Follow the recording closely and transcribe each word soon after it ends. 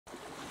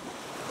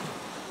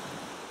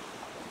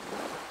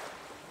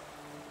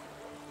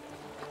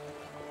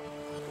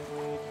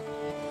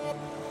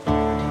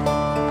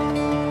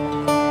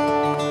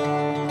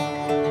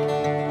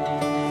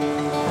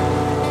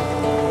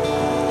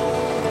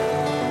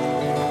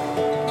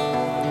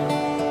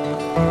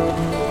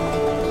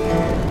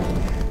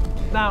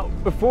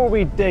Before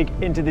we dig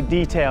into the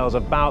details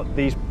about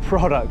these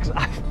products,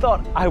 I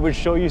thought I would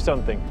show you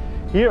something.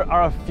 Here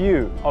are a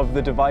few of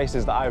the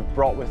devices that I've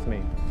brought with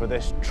me for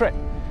this trip.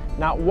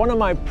 Now, one of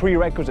my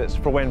prerequisites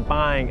for when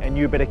buying a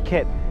new bit of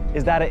kit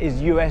is that it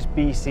is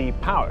USB-C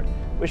powered,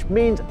 which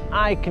means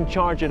I can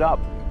charge it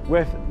up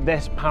with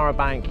this power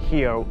bank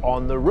here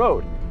on the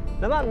road.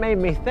 Now that made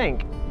me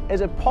think, is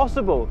it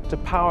possible to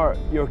power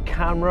your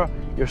camera,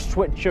 your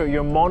switcher,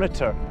 your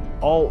monitor,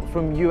 all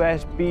from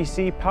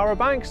USB-C power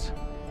banks?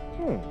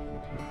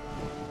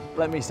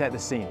 Let me set the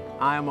scene.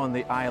 I am on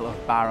the Isle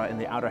of Barra in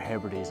the Outer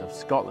Hebrides of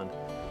Scotland.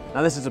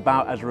 Now this is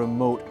about as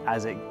remote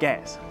as it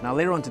gets. Now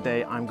later on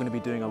today, I'm going to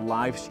be doing a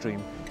live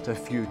stream to a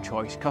few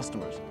choice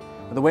customers.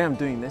 Now, the way I'm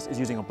doing this is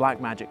using a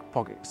Blackmagic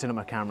Pocket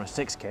Cinema Camera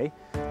 6K.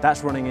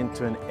 That's running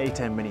into an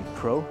A10 Mini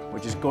Pro,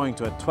 which is going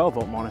to a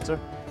 12-volt monitor,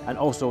 and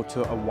also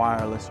to a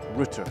wireless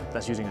router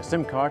that's using a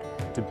SIM card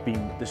to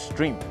beam the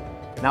stream.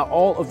 Now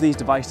all of these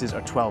devices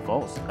are 12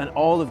 volts, and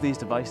all of these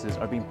devices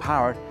are being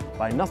powered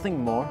by nothing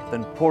more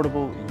than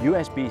portable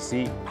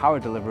USB-C power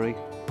delivery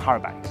power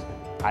banks.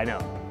 I know,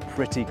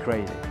 pretty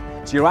crazy.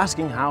 So you're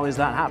asking, how is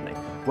that happening?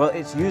 Well,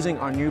 it's using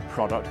our new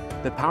product,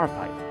 the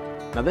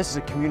PowerPipe. Now this is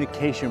a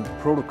communication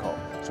protocol,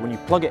 so when you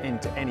plug it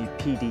into any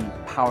PD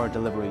power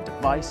delivery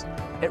device,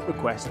 it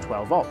requests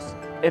 12 volts.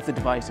 If the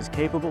device is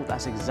capable,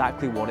 that's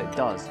exactly what it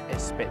does.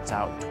 It spits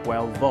out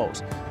 12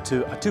 volts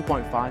to a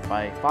 2.5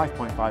 by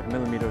 5.5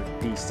 millimeter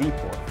DC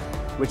port,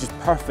 which is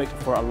perfect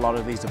for a lot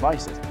of these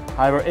devices.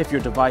 However, if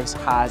your device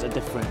has a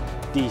different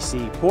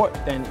DC port,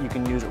 then you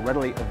can use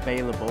readily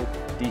available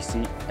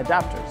DC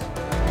adapters.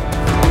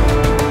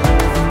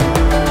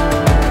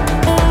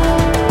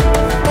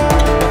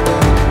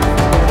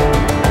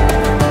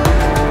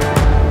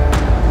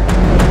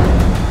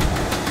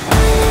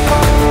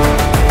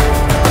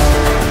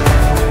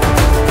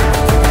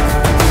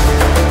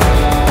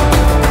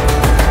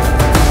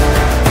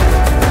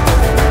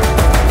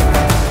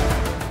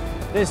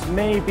 This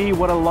may be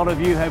what a lot of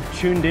you have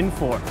tuned in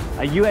for,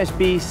 a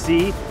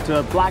USB-C to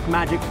a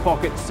Blackmagic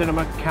Pocket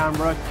Cinema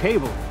Camera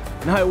cable.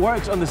 Now it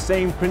works on the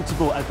same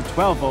principle as the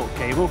 12-volt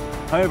cable,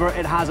 however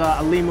it has a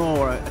LEMO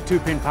or a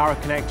 2-pin power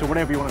connector,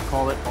 whatever you want to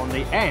call it, on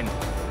the end.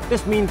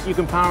 This means you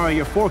can power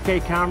your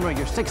 4K camera,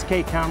 your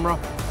 6K camera,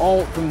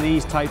 all from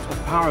these types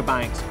of power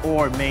banks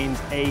or mains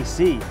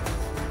AC.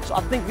 So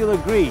I think you'll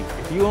agree,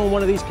 if you own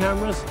one of these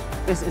cameras,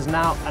 this is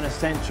now an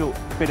essential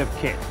bit of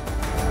kit.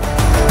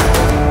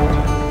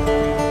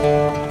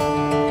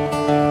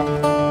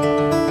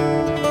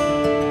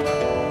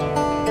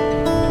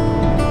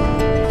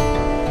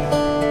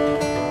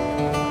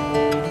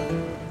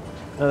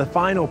 Now the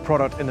final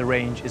product in the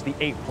range is the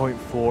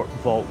 8.4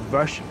 volt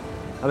version.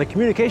 Now the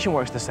communication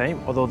works the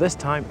same, although this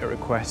time it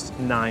requests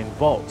 9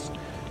 volts.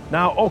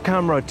 Now all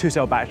camera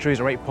 2-cell batteries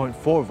are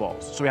 8.4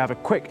 volts, so we have a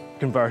quick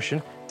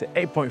conversion to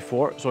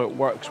 8.4, so it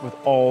works with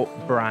all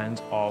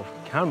brands of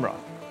camera.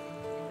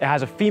 It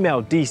has a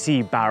female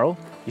DC barrel.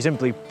 You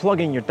simply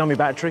plug in your dummy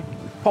battery,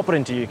 pop it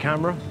into your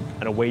camera,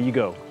 and away you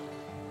go.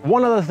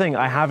 One other thing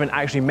I haven't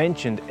actually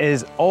mentioned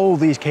is all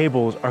these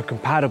cables are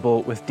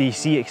compatible with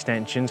DC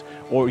extensions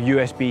or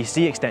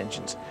USB-C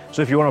extensions.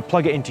 So if you want to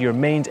plug it into your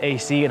mains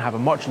AC and have a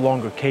much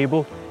longer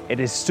cable, it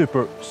is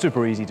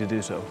super easy to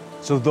do so.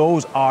 So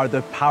those are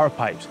the power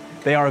pipes.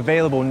 They are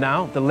available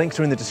now. The links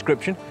are in the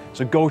description,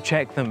 so go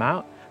check them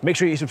out. Make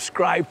sure you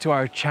subscribe to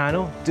our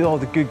channel, do all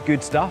the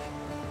good stuff,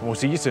 and we'll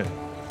see you soon.